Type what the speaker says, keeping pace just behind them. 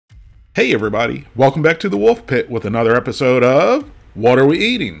Hey everybody, welcome back to the Wolf Pit with another episode of What Are We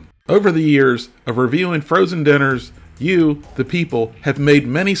Eating? Over the years of reviewing frozen dinners, you, the people, have made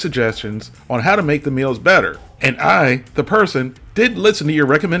many suggestions on how to make the meals better. And I, the person, did listen to your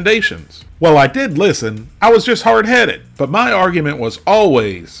recommendations. Well, I did listen, I was just hard-headed. But my argument was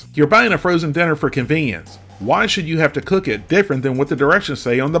always, you're buying a frozen dinner for convenience. Why should you have to cook it different than what the directions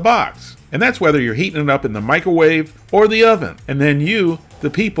say on the box? And that's whether you're heating it up in the microwave or the oven. And then you,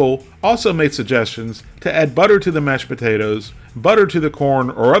 the people, also made suggestions to add butter to the mashed potatoes, butter to the corn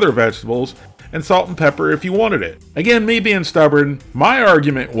or other vegetables, and salt and pepper if you wanted it. Again, me being stubborn, my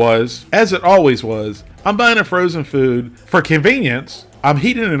argument was, as it always was, I'm buying a frozen food for convenience. I'm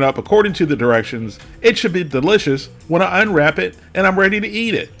heating it up according to the directions. It should be delicious when I unwrap it and I'm ready to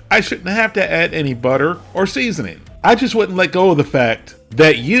eat it. I shouldn't have to add any butter or seasoning. I just wouldn't let go of the fact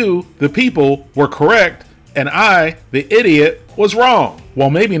that you, the people, were correct and I, the idiot, was wrong. Well,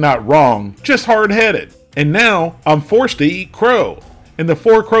 maybe not wrong, just hard-headed. And now I'm forced to eat crow. And the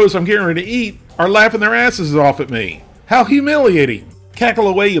 4 crows I'm getting ready to eat are laughing their asses off at me. How humiliating. Cackle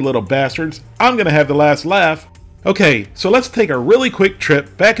away, you little bastards. I'm gonna have the last laugh. Okay, so let's take a really quick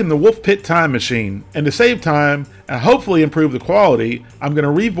trip back in the Wolf Pit time machine, and to save time and hopefully improve the quality, I'm going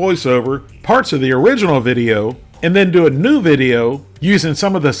to re-voice over parts of the original video and then do a new video using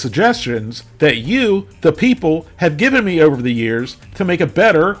some of the suggestions that you, the people, have given me over the years to make a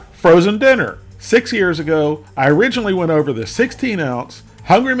better frozen dinner. 6 years ago, I originally went over the 16-ounce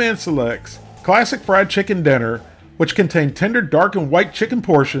Hungryman Selects Classic Fried Chicken Dinner, which contained tender dark and white chicken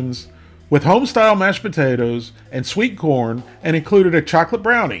portions with home-style mashed potatoes and sweet corn, and included a chocolate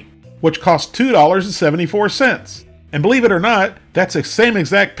brownie, which cost $2.74. And believe it or not, that's the same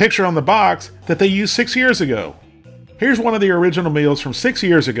exact picture on the box that they used 6 years ago. Here's one of the original meals from 6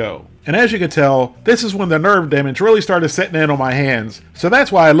 years ago. And as you can tell, this is when the nerve damage really started setting in on my hands, so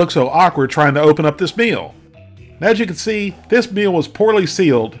that's why I look so awkward trying to open up this meal. And as you can see, this meal was poorly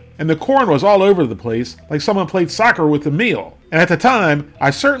sealed, and the corn was all over the place like someone played soccer with the meal. And at the time, I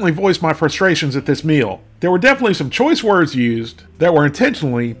certainly voiced my frustrations at this meal. There were definitely some choice words used that were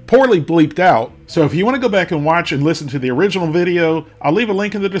intentionally poorly bleeped out, so if you want to go back and watch and listen to the original video, I'll leave a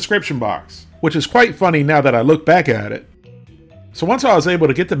link in the description box, which is quite funny now that I look back at it. So once I was able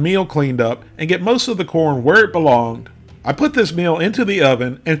to get the meal cleaned up and get most of the corn where it belonged, I put this meal into the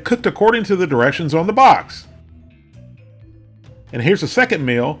oven and cooked according to the directions on the box. And here's a second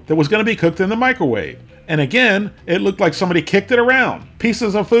meal that was going to be cooked in the microwave. And again, it looked like somebody kicked it around.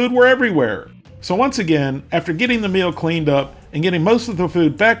 Pieces of food were everywhere. So once again, after getting the meal cleaned up and getting most of the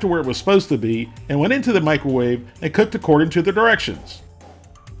food back to where it was supposed to be, and went into the microwave and cooked according to the directions.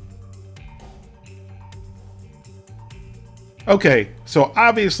 Okay, so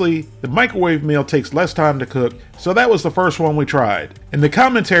obviously the microwave meal takes less time to cook, so that was the first one we tried. And the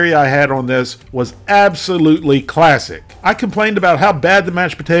commentary I had on this was absolutely classic. I complained about how bad the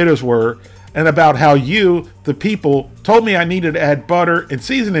mashed potatoes were, and about how you, the people, told me I needed to add butter and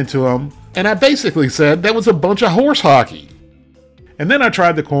seasoning to them, and I basically said that was a bunch of horse hockey. And then I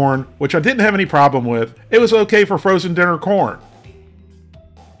tried the corn, which I didn't have any problem with. It was okay for frozen dinner corn.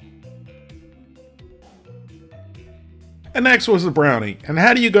 And next was the brownie, and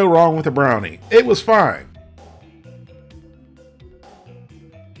how do you go wrong with a brownie? It was fine.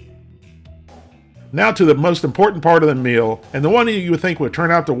 Now to the most important part of the meal, and the one that you would think would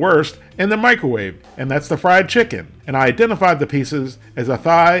turn out the worst, in the microwave, and that's the fried chicken. And I identified the pieces as a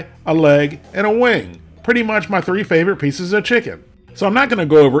thigh, a leg, and a wing. Pretty much my 3 favorite pieces of chicken. So I'm not going to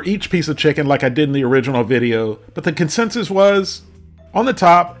go over each piece of chicken like I did in the original video, but the consensus was, on the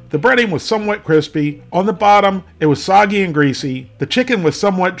top, the breading was somewhat crispy. On the bottom, it was soggy and greasy. The chicken was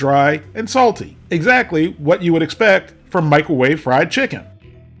somewhat dry and salty. Exactly what you would expect from microwave fried chicken.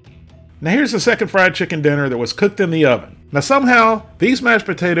 Now here's the second fried chicken dinner that was cooked in the oven. Now somehow, these mashed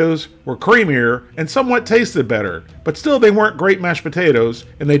potatoes were creamier and somewhat tasted better, but still they weren't great mashed potatoes,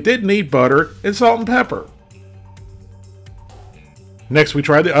 and they did need butter and salt and pepper. Next we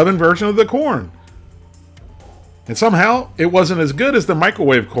tried the oven version of the corn. And somehow, it wasn't as good as the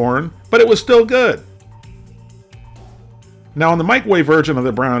microwave corn, but it was still good. Now on the microwave version of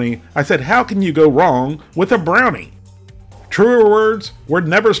the brownie, I said how can you go wrong with a brownie? Truer words were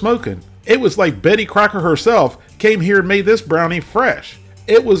never spoken. It was like Betty Crocker herself came here and made this brownie fresh.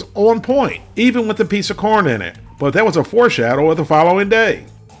 It was on point, even with the piece of corn in it, but that was a foreshadow of the following day.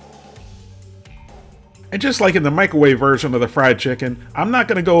 And just like in the microwave version of the fried chicken, I'm not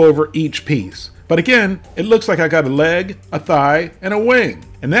going to go over each piece, But again, it looks like I got a leg, a thigh, and a wing.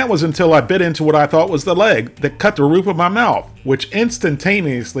 And that was until I bit into what I thought was the leg that cut the roof of my mouth, which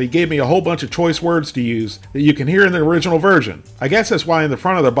instantaneously gave me a whole bunch of choice words to use that you can hear in the original version. I guess that's why in the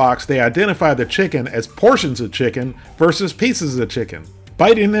front of the box they identify the chicken as portions of chicken versus pieces of chicken.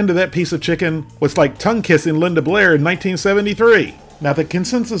 Biting into that piece of chicken was like tongue-kissing Linda Blair in 1973. Now, the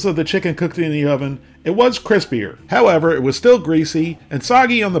consensus of the chicken cooked in the oven, it was crispier. However, it was still greasy and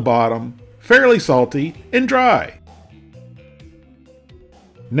soggy on the bottom, fairly salty, and dry.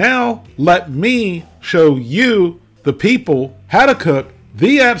 Now, let me show you, the people, how to cook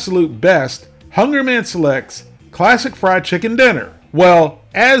the absolute best Hungryman Selects Classic Fried Chicken Dinner. Well,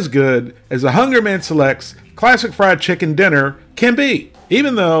 as good as a Hungryman Selects Classic Fried Chicken Dinner can be.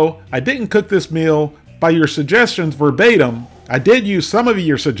 Even though I didn't cook this meal by your suggestions verbatim, I did use some of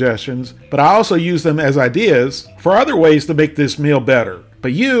your suggestions, but I also used them as ideas for other ways to make this meal better.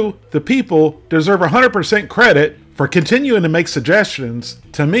 But you, the people, deserve 100% credit for continuing to make suggestions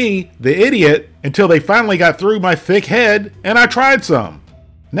to me, the idiot, until they finally got through my thick head and I tried some.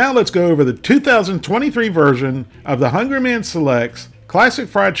 Now let's go over the 2023 version of the Hungryman Selects Classic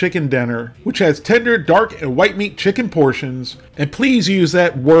Fried Chicken Dinner, which has tender, dark, and white meat chicken portions, and please use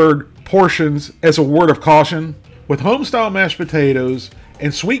that word portions as a word of caution, with home-style mashed potatoes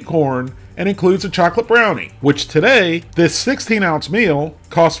and sweet corn, and includes a chocolate brownie, which today, this 16-ounce meal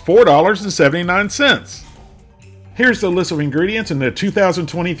costs $4.79. Here's the list of ingredients in the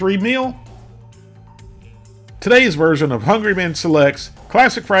 2023 meal. Today's version of Hungryman Selects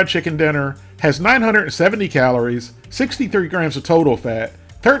Classic Fried Chicken Dinner has 970 calories, 63 grams of total fat,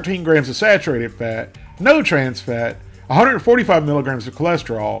 13 grams of saturated fat, no trans fat, 145 milligrams of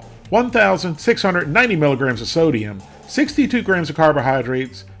cholesterol, 1,690 milligrams of sodium, 62 grams of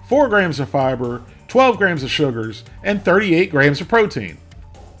carbohydrates, 4 grams of fiber, 12 grams of sugars, and 38 grams of protein.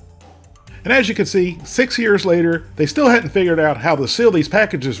 And as you can see, 6 years later, they still hadn't figured out how to seal these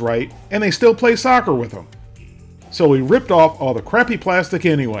packages right, and they still play soccer with them. So we ripped off all the crappy plastic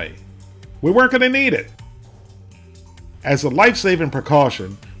anyway. We weren't going to need it. As a life-saving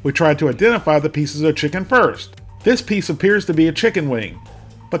precaution, we tried to identify the pieces of chicken first. This piece appears to be a chicken wing,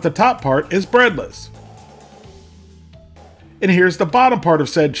 but the top part is breadless. And here's the bottom part of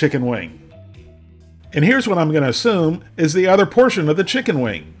said chicken wing. And here's what I'm going to assume is the other portion of the chicken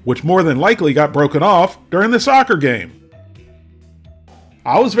wing, which more than likely got broken off during the soccer game.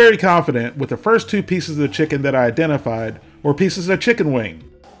 I was very confident with the first two pieces of chicken that I identified were pieces of chicken wing.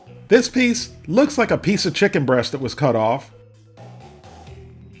 This piece looks like a piece of chicken breast that was cut off.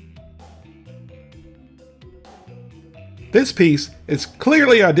 This piece is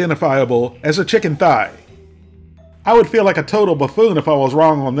clearly identifiable as a chicken thigh. I would feel like a total buffoon if I was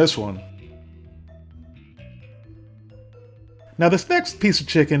wrong on this one. Now this next piece of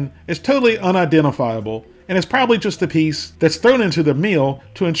chicken is totally unidentifiable and is probably just a piece that's thrown into the meal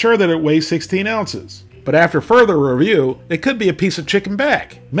to ensure that it weighs 16 ounces. But after further review, it could be a piece of chicken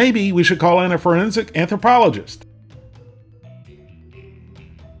back. Maybe we should call in a forensic anthropologist.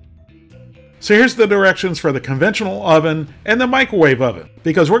 So here's the directions for the conventional oven and the microwave oven,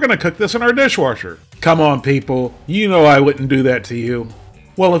 because we're going to cook this in our dishwasher. Come on people, you know I wouldn't do that to you.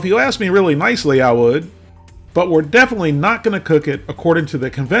 Well, if you ask me really nicely, I would. But we're definitely not going to cook it according to the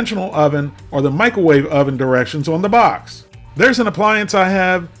conventional oven or the microwave oven directions on the box. There's an appliance I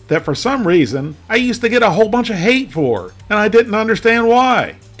have that for some reason I used to get a whole bunch of hate for, and I didn't understand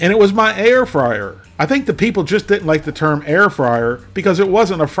why. And it was my air fryer. I think the people just didn't like the term air fryer because it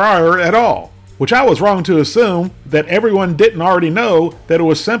wasn't a fryer at all. Which I was wrong to assume that everyone didn't already know that it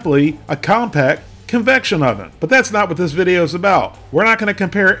was simply a compact convection oven. But that's not what this video is about. We're not going to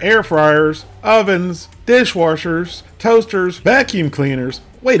compare air fryers, ovens, dishwashers, toasters, vacuum cleaners.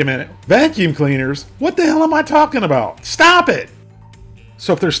 Wait a minute, vacuum cleaners? What the hell am I talking about? Stop it!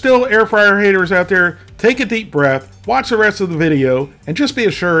 So if there's still air fryer haters out there, take a deep breath, watch the rest of the video, and just be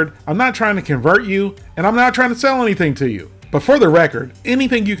assured I'm not trying to convert you, and I'm not trying to sell anything to you. But for the record,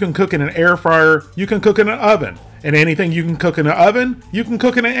 anything you can cook in an air fryer, you can cook in an oven. And anything you can cook in an oven, you can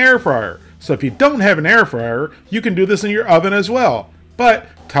cook in an air fryer. So if you don't have an air fryer, you can do this in your oven as well. But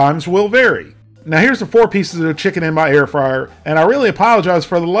times will vary. Now here's the 4 pieces of chicken in my air fryer, and I really apologize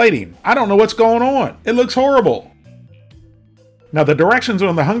for the lighting. I don't know what's going on. It looks horrible. Now the directions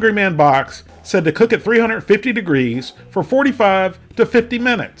on the Hungryman box said to cook at 350 degrees for 45 to 50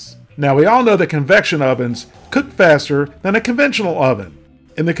 minutes. Now we all know that convection ovens cook faster than a conventional oven.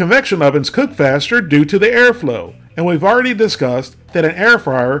 And the convection ovens cook faster due to the airflow. And we've already discussed that an air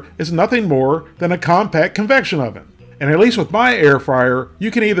fryer is nothing more than a compact convection oven. And at least with my air fryer, you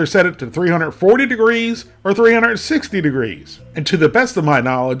can either set it to 340 degrees or 360 degrees. And to the best of my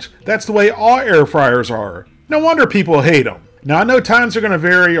knowledge, that's the way all air fryers are. No wonder people hate them. Now I know times are going to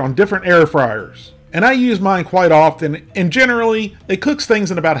vary on different air fryers, and I use mine quite often, and generally it cooks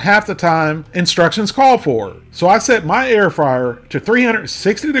things in about half the time instructions call for. So I set my air fryer to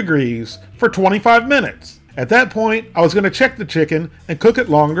 360 degrees for 25 minutes. At that point, I was going to check the chicken and cook it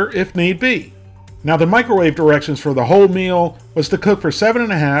longer if need be. Now the microwave directions for the whole meal was to cook for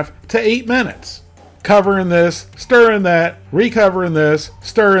 7.5 to 8 minutes. Covering this, stirring that, recovering this,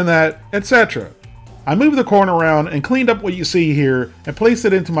 stirring that, etc. I moved the corn around and cleaned up what you see here and placed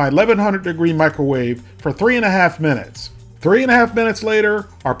it into my 1100 degree microwave for 3.5 minutes. 3.5 minutes later,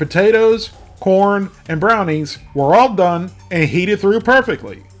 our potatoes, corn, and brownies were all done and heated through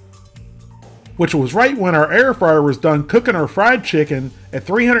perfectly. Which was right when our air fryer was done cooking our fried chicken at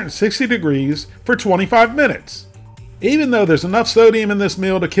 360 degrees for 25 minutes. Even though there's enough sodium in this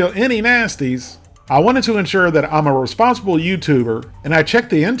meal to kill any nasties, I wanted to ensure that I'm a responsible YouTuber, and I checked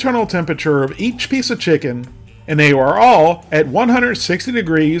the internal temperature of each piece of chicken, and they were all at 160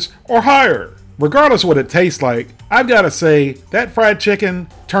 degrees or higher. Regardless of what it tastes like, I've got to say that fried chicken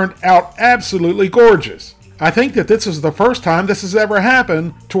turned out absolutely gorgeous. I think that this is the first time this has ever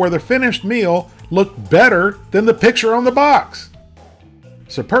happened to where the finished meal looked better than the picture on the box.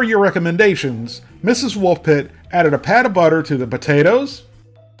 So per your recommendations, Mrs. Wolfpit added a pat of butter to the potatoes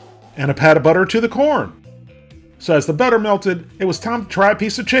and a pat of butter to the corn. So as the butter melted, it was time to try a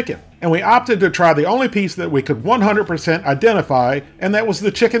piece of chicken. And we opted to try the only piece that we could 100% identify, and that was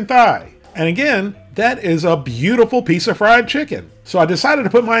the chicken thigh. And again, that is a beautiful piece of fried chicken. So I decided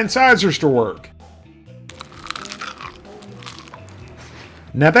to put my incisors to work.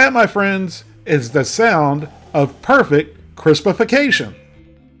 Now that, my friends, is the sound of perfect crispification.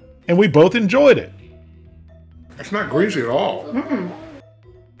 And we both enjoyed it. It's not greasy at all.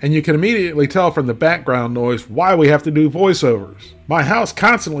 And you can immediately tell from the background noise why we have to do voiceovers. My house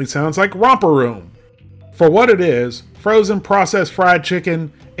constantly sounds like Romper Room. For what it is, frozen processed fried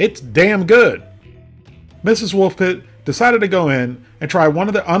chicken, it's damn good. Mrs. Wolfpit decided to go in and try one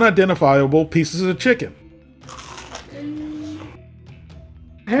of the unidentifiable pieces of chicken.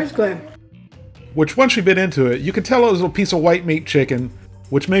 That's good. Which once you bit into it, you could tell it was a piece of white meat chicken,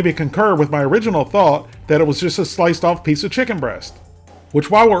 which made me concur with my original thought that it was just a sliced off piece of chicken breast. Which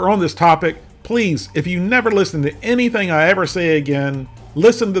while we're on this topic, please, if you never listen to anything I ever say again,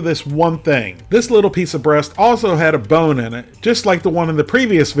 listen to this one thing. This little piece of breast also had a bone in it, just like the one in the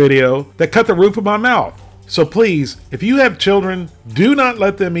previous video that cut the roof of my mouth. So please, if you have children, do not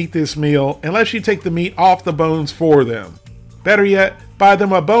let them eat this meal unless you take the meat off the bones for them. Better yet, buy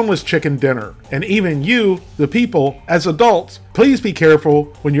them a boneless chicken dinner. And even you, the people, as adults, please be careful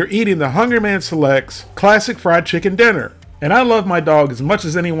when you're eating the Hungryman Selects Classic Fried Chicken Dinner. And I love my dog as much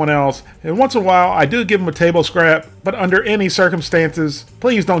as anyone else, and once in a while I do give him a table scrap, but under any circumstances,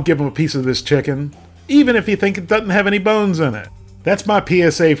 please don't give him a piece of this chicken, even if you think it doesn't have any bones in it. That's my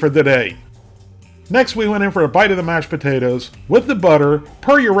PSA for the day. Next we went in for a bite of the mashed potatoes with the butter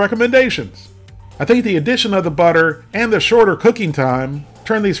per your recommendations. I think the addition of the butter and the shorter cooking time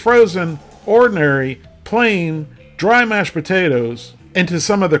turned these frozen, ordinary, plain, dry mashed potatoes into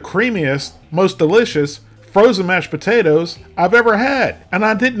some of the creamiest, most delicious frozen mashed potatoes I've ever had, and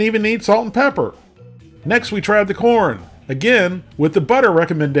I didn't even need salt and pepper. Next we tried the corn, again with the butter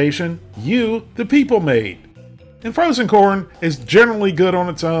recommendation you, the people, made. And frozen corn is generally good on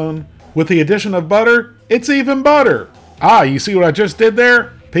its own. With the addition of butter, it's even butter. Ah, you see what I just did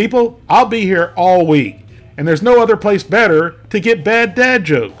there? People, I'll be here all week, and there's no other place better to get bad dad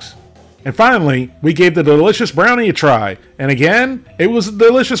jokes. And finally, we gave the delicious brownie a try, and again, it was a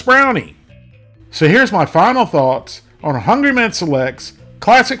delicious brownie. So here's my final thoughts on Hungryman Selects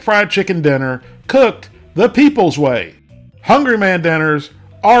Classic Fried Chicken Dinner cooked the people's way. Hungryman dinners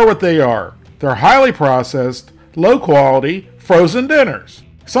are what they are. They're highly processed, low quality, frozen dinners.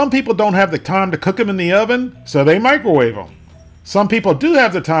 Some people don't have the time to cook them in the oven, so they microwave them. Some people do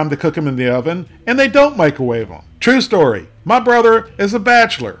have the time to cook them in the oven, and they don't microwave them. True story. My brother is a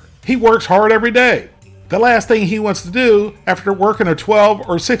bachelor. He works hard every day. The last thing he wants to do after working a 12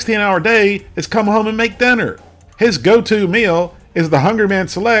 or 16-hour day is come home and make dinner. His go-to meal is the Hungryman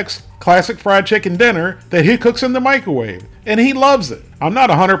Selects Classic Fried Chicken Dinner that he cooks in the microwave, and he loves it. I'm not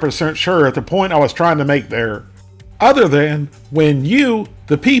 100% sure at the point I was trying to make there. Other than when you,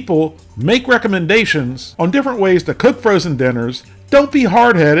 the people, make recommendations on different ways to cook frozen dinners, don't be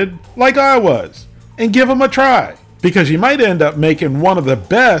hard-headed like I was, and give them a try, because you might end up making one of the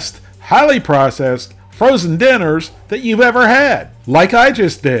best, highly processed, frozen dinners that you've ever had, like I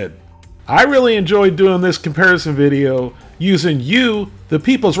just did. I really enjoyed doing this comparison video using you, the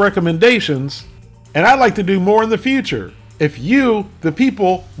people's recommendations, and I'd like to do more in the future. If you, the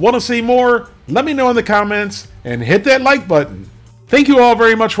people, want to see more, let me know in the comments and hit that like button. Thank you all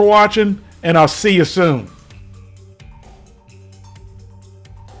very much for watching, and I'll see you soon.